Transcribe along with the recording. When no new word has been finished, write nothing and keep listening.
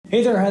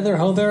Hey there, hi there,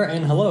 ho there,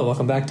 and hello.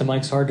 Welcome back to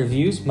Mike's Hard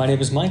Reviews. My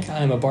name is Mike.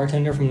 I'm a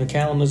bartender from the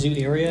Kalamazoo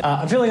area.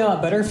 I'm feeling a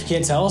lot better, if you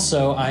can't tell,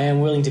 so I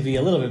am willing to be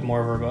a little bit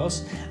more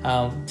verbose.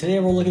 Today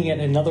we're looking at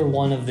another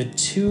one of the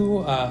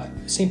two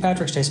St.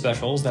 Patrick's Day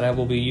specials that I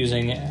will be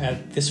using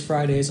at this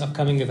Friday's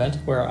upcoming event,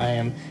 where I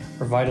am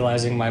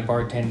revitalizing my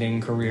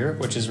bartending career,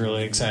 which is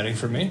really exciting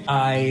for me.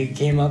 I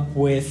came up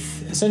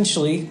with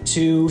essentially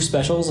two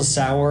specials, a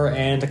sour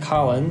and a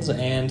Collins,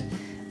 and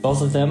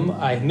both of them,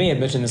 I may have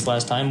mentioned this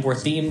last time, were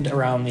themed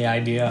around the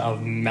idea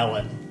of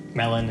melon.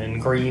 Melon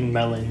and green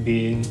melon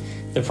being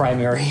the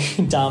primary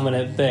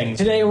dominant thing.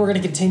 Today we're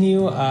going to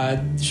continue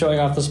showing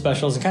off the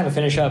specials and kind of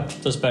finish up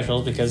the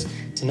specials because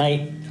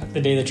tonight, the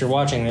day that you're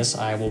watching this,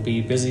 I will be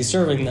busy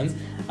serving them.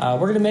 We're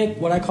going to make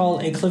what I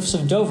call a Cliffs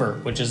of Dover,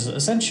 which is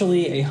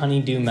essentially a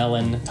honeydew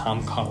melon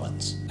Tom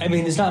Collins. I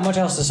mean, there's not much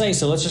else to say,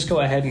 so let's just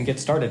go ahead and get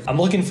started.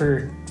 I'm looking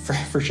for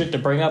shit to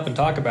bring up and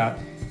talk about.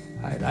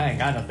 I ain't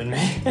got nothing,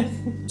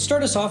 man. To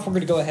start us off, we're going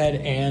to go ahead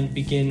and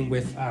begin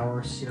with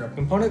our syrup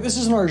component. This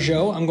is an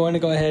Orgeat. I'm going to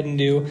go ahead and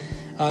do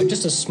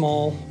just a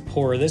small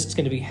pour of this. It's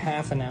going to be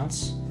half an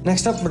ounce.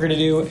 Next up, we're going to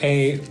do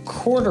a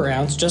quarter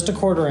ounce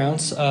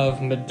of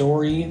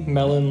Midori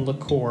Melon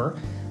Liqueur.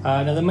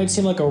 Now, that might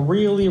seem like a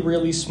really,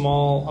 really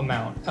small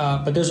amount,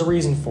 but there's a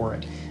reason for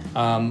it.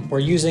 We're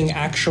using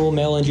actual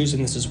melon juice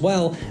in this as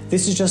well.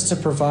 This is just to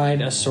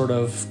provide a sort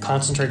of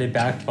concentrated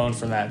backbone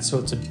for that, so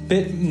it's a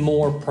bit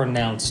more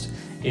pronounced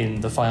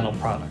in the final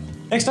product.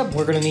 Next up,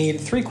 we're going to need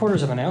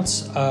 3/4 of an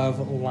ounce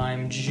of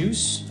lime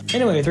juice.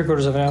 Anyway,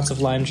 3/4 of an ounce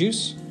of lime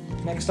juice.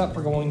 Next up,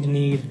 we're going to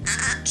need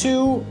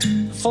 2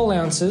 full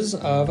ounces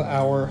of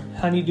our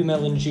honeydew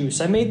melon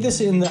juice. I made this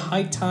in the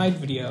high tide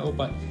video,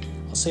 but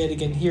I'll say it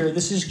again here.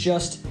 This is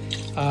just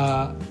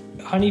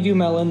honeydew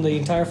melon, the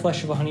entire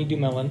flesh of a honeydew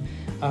melon,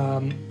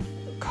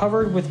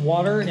 covered with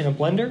water in a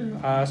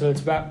blender. So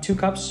it's about 2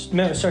 cups.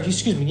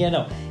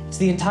 It's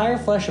the entire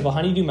flesh of a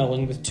honeydew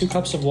melon with 2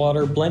 cups of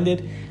water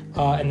blended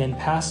and then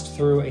passed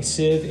through a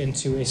sieve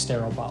into a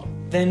sterile bottle.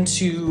 Then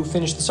to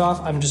finish this off,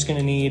 I'm just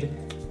gonna need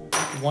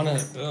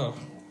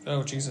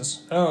oh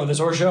Jesus. Oh, there's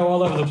Orgeat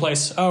all over the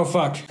place. Oh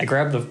fuck. I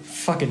grabbed the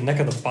fucking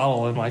neck of the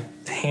bottle in my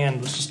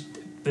hand. It's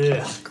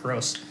just,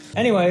 gross.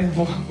 Anyway,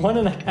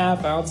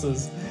 1.5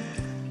 ounces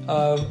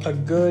of a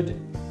good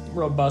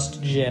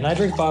robust gin. I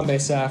drink Bombay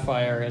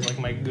Sapphire as like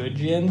my good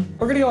gin.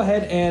 We're gonna go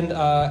ahead and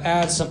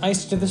add some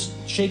ice to this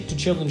shake to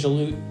chill and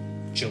dilute.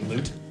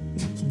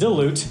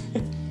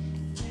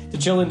 To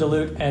chill and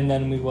dilute, and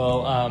then we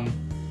will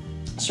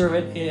serve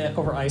it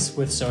over ice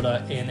with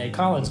soda in a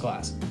Collins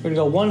glass. We're gonna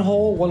go 1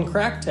 whole, 1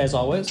 cracked, as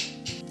always.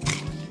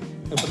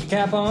 We'll put the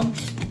cap on,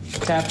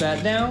 tap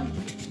that down,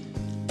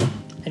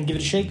 and give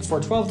it a shake for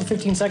 12 to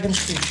 15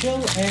 seconds to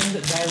chill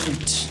and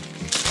dilute.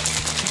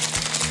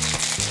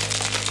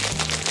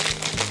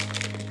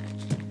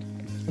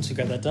 Once we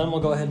got that done,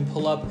 we'll go ahead and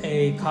pull up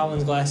a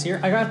Collins glass here.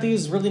 I got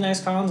these really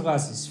nice Collins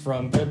glasses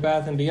from Bed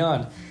Bath &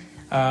 Beyond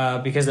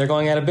because they're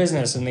going out of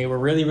business and they were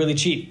really, really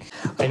cheap.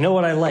 I know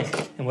what I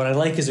like, and what I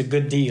like is a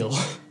good deal.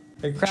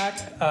 I crack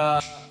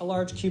a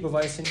large cube of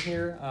ice in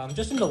here.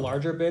 Just into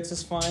larger bits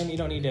is fine. You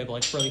don't need to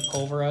like really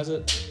pulverize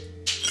it.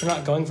 We're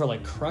not going for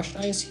like crushed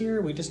ice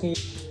here. We just need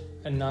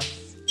enough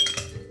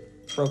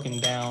broken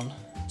down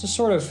to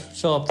sort of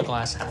fill up the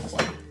glass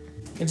halfway.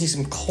 You can see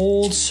some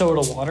cold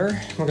soda water.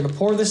 We're gonna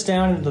pour this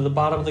down into the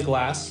bottom of the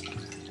glass,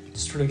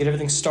 just sort of get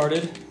everything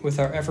started with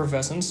our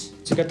effervescence.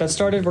 So get that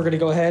started, we're gonna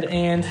go ahead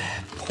and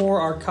pour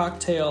our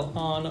cocktail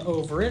on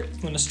over it.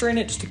 I'm gonna strain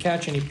it just to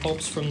catch any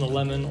pulps from the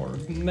lemon or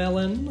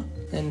melon.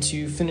 And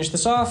to finish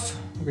this off,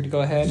 we're gonna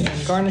go ahead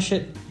and garnish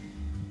it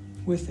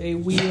with a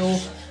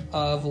wheel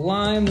of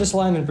lime. This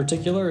lime in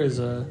particular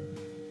is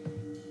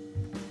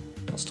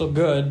still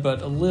good,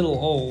 but a little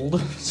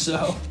old,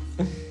 so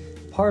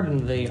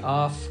pardon the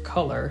off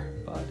color,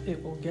 but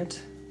it will get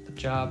the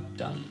job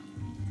done.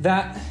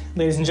 That,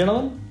 ladies and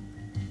gentlemen,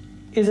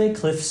 is a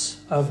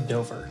Cliffs of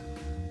Dover.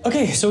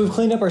 Okay, so we've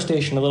cleaned up our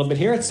station a little bit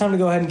here. It's time to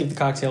go ahead and give the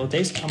cocktail a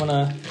taste. I'm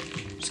gonna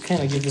just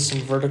kind of give this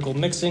some vertical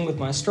mixing with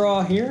my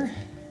straw here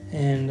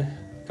and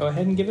go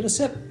ahead and give it a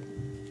sip.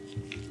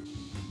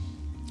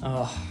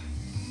 Oh,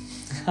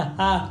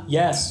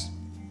 yes,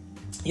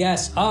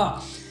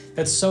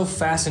 that's so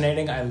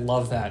fascinating. I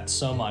love that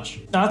so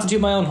much. Not to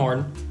toot my own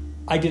horn,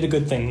 I did a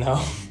good thing though.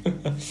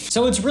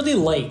 So it's really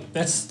light.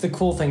 That's the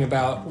cool thing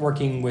about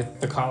working with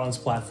the Collins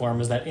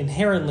platform, is that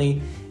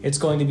inherently it's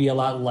going to be a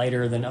lot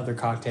lighter than other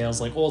cocktails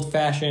like old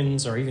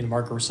fashions or even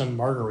some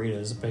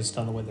margaritas, based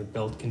on the way they're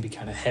built, can be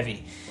kind of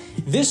heavy.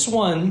 This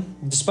one,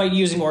 despite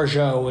using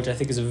Orgeat, which I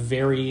think is a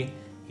very,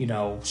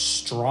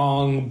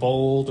 strong,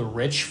 bold,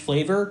 rich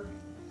flavor,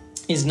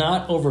 is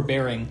not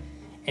overbearing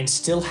and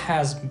still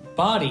has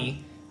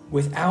body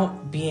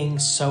without being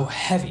so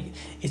heavy.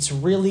 It's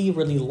really,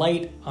 really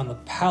light on the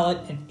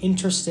palate and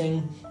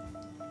interesting.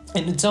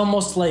 And it's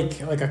almost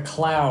like a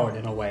cloud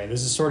in a way.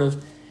 There's a sort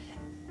of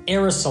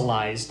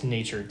aerosolized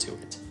nature to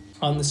it.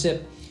 On the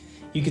sip,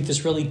 you get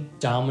this really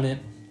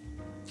dominant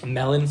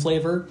melon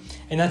flavor,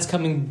 and that's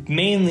coming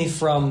mainly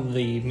from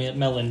the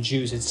melon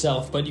juice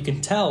itself, but you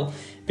can tell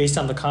based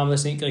on the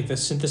combination, like the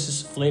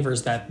synthesis of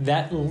flavors,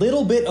 that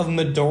little bit of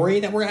Midori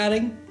that we're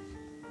adding,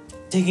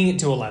 taking it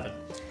to 11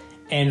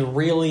 and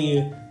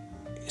really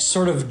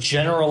sort of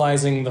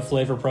generalizing the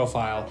flavor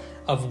profile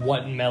of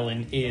what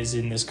melon is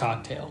in this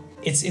cocktail.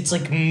 It's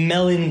like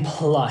melon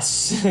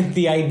plus,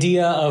 the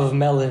idea of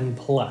melon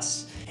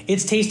plus.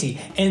 It's tasty,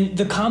 and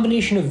the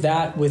combination of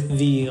that with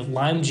the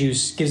lime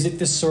juice gives it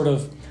this sort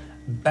of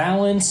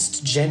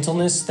balanced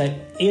gentleness that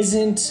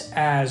isn't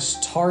as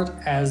tart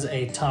as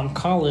a Tom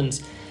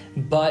Collins,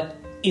 but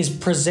is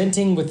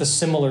presenting with a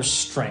similar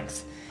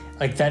strength.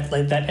 Like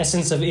that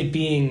essence of it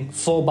being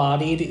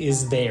full-bodied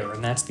is there,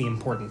 and that's the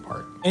important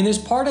part. And there's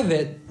part of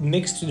it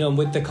mixed,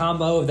 with the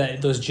combo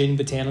of those gin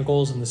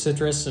botanicals and the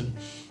citrus and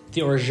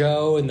the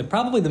orgeat and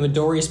probably the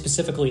Midori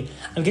specifically.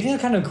 I'm getting a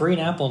kind of green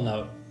apple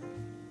note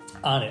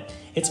on it.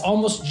 It's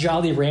almost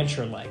Jolly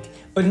Rancher-like,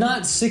 but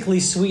not sickly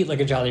sweet like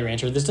a Jolly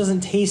Rancher. This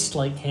doesn't taste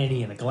like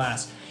candy in a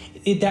glass.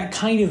 That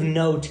kind of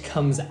note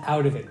comes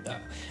out of it, though,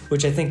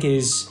 which I think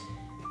is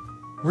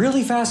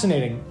really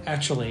fascinating,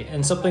 actually,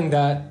 and something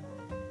that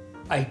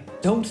I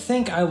don't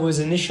think I was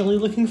initially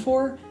looking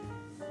for,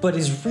 but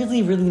is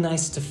really, really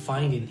nice to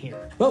find in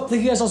here. Well,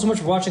 thank you guys all so much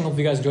for watching. Hope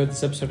you guys enjoyed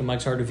this episode of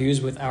Mike's Hard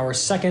Reviews with our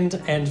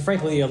second and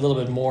frankly a little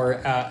bit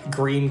more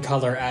green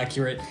color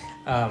accurate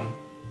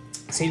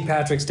St.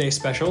 Patrick's Day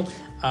special.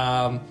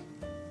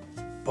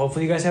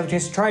 Hopefully you guys have a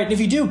chance to try it. And if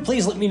you do,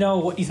 please let me know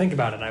what you think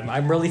about it.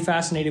 I'm really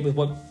fascinated with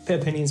what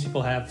opinions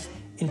people have,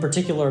 in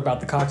particular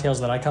about the cocktails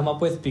that I come up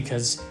with,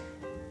 because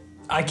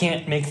I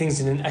can't make things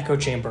in an echo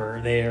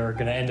chamber. They are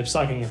going to end up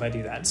sucking if I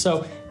do that.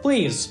 So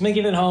please make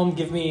it at home.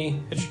 Give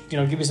me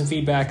some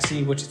feedback.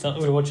 See what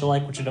you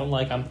like, what you don't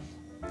like.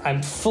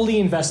 I'm fully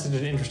invested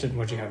and interested in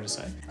what you have to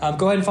say.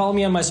 Go ahead and follow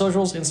me on my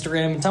socials,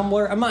 Instagram and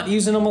Tumblr. I'm not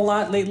using them a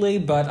lot lately,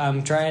 but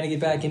I'm trying to get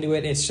back into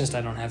it. It's just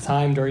I don't have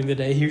time during the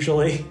day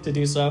usually to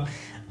do so.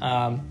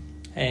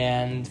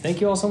 And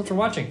thank you all so much for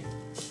watching.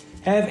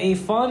 Have a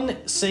fun,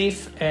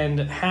 safe, and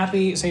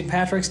happy St.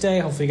 Patrick's Day.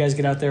 Hopefully you guys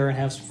get out there and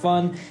have some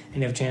fun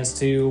and have a chance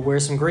to wear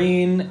some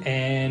green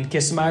and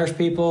kiss some Irish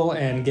people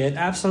and get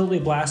absolutely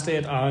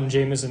blasted on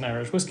Jameson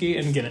Irish whiskey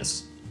and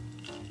Guinness.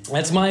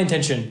 That's my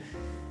intention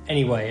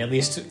anyway, at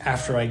least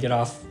after I get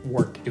off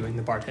work doing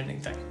the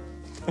bartending thing.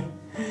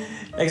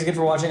 Thanks again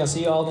for watching. I'll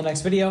see you all in the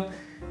next video.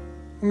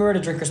 Remember to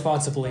drink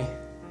responsibly.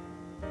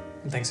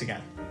 And thanks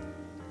again.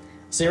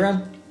 See you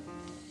around.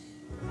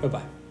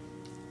 Bye-bye.